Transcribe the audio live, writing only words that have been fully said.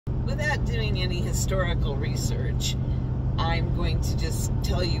without doing any historical research, I'm going to just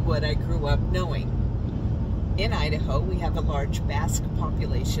tell you what I grew up knowing. In Idaho, we have a large Basque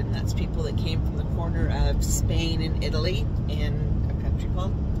population. That's people that came from the corner of Spain and Italy in a country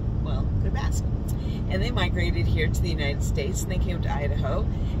called, well, they're Basque. And they migrated here to the United States, and they came to Idaho,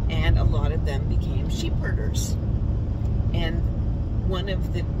 and a lot of them became sheep herders. And one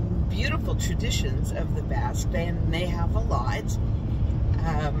of the beautiful traditions of the Basque, and they have a lot,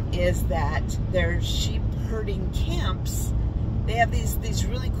 is that their sheep herding camps, they have these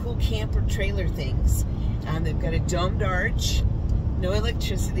really cool camper trailer things. They've got a domed arch, no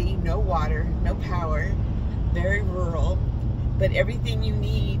electricity, no water, no power, very rural, but everything you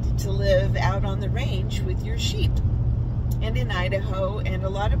need to live out on the range with your sheep. And in Idaho and a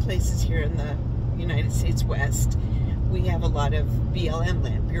lot of places here in the United States West, we have a lot of BLM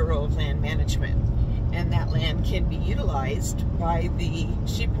land, Bureau of Land Management, and that land can be utilized by the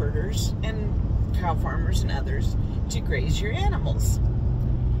sheep herders and cow farmers and others to graze your animals.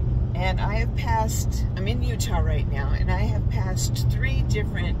 And I have passed, I'm in Utah right now, and I have passed 3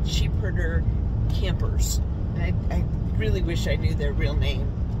 different sheep herder campers. And I really wish I knew their real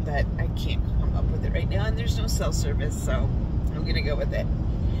name, but I can't come up with it right now, and there's no cell service, so I'm gonna go with it.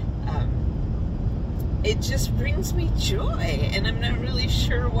 It just brings me joy, and I'm not really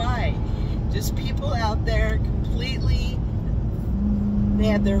sure why. Just people out there completely, they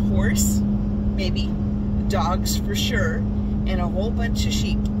have their horse, maybe, dogs for sure, and a whole bunch of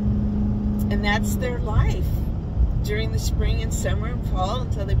sheep. And that's their life during the spring and summer and fall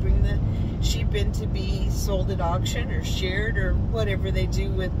until they bring the sheep in to be sold at auction or sheared or whatever they do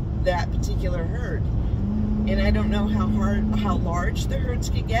with that particular herd. And I don't know how large the herds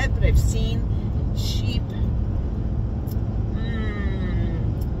could get, but I've seen sheep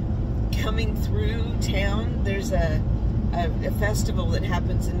coming through town. There's a festival that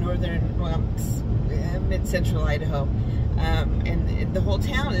happens in northern, well, mid-central Idaho, and the whole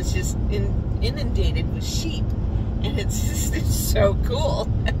town is just inundated with sheep, and it's so cool.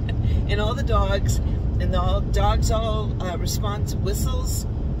 And all the dogs, and the dogs all respond to whistles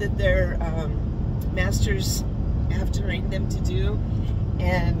that their masters have trained them to do,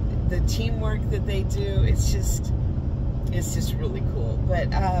 and the teamwork that they do, it's just really cool.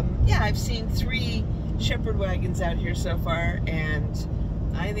 But yeah, I've seen 3 shepherd wagons out here so far, and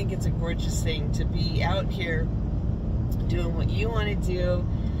I think it's a gorgeous thing to be out here doing what you want to do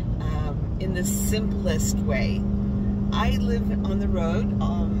in the simplest way. I live on the road,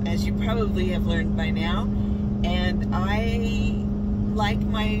 as you probably have learned by now, and I like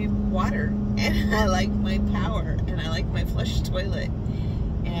my water, and I like my power, and I like my flush toilet.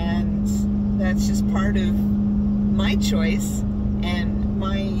 And that's just part of my choice and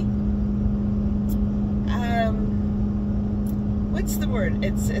my, what's the word?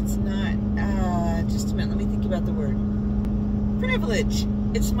 It's not, just a minute, let me think about the word. Privilege.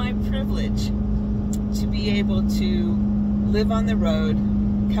 It's my privilege to be able to live on the road,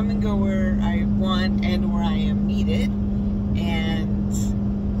 come and go where I want and where I am needed. And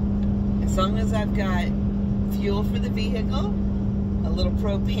as long as I've got fuel for the vehicle, a little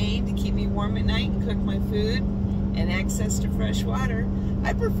propane to keep me warm at night and cook my food, and access to fresh water,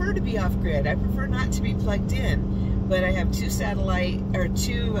 I prefer to be off-grid. I prefer not to be plugged in, but I have 2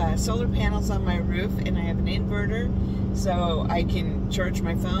 solar panels on my roof, and I have an inverter, so I can charge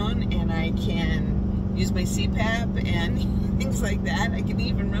my phone, and I can use my CPAP and things like that. I can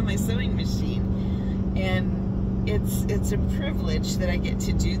even run my sewing machine, and it's a privilege that I get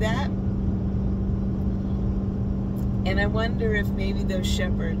to do that. And I wonder if maybe those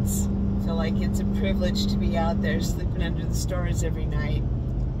shepherds feel like it's a privilege to be out there sleeping under the stars every night,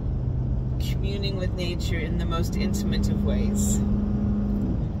 communing with nature in the most intimate of ways.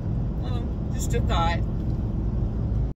 Just a thought.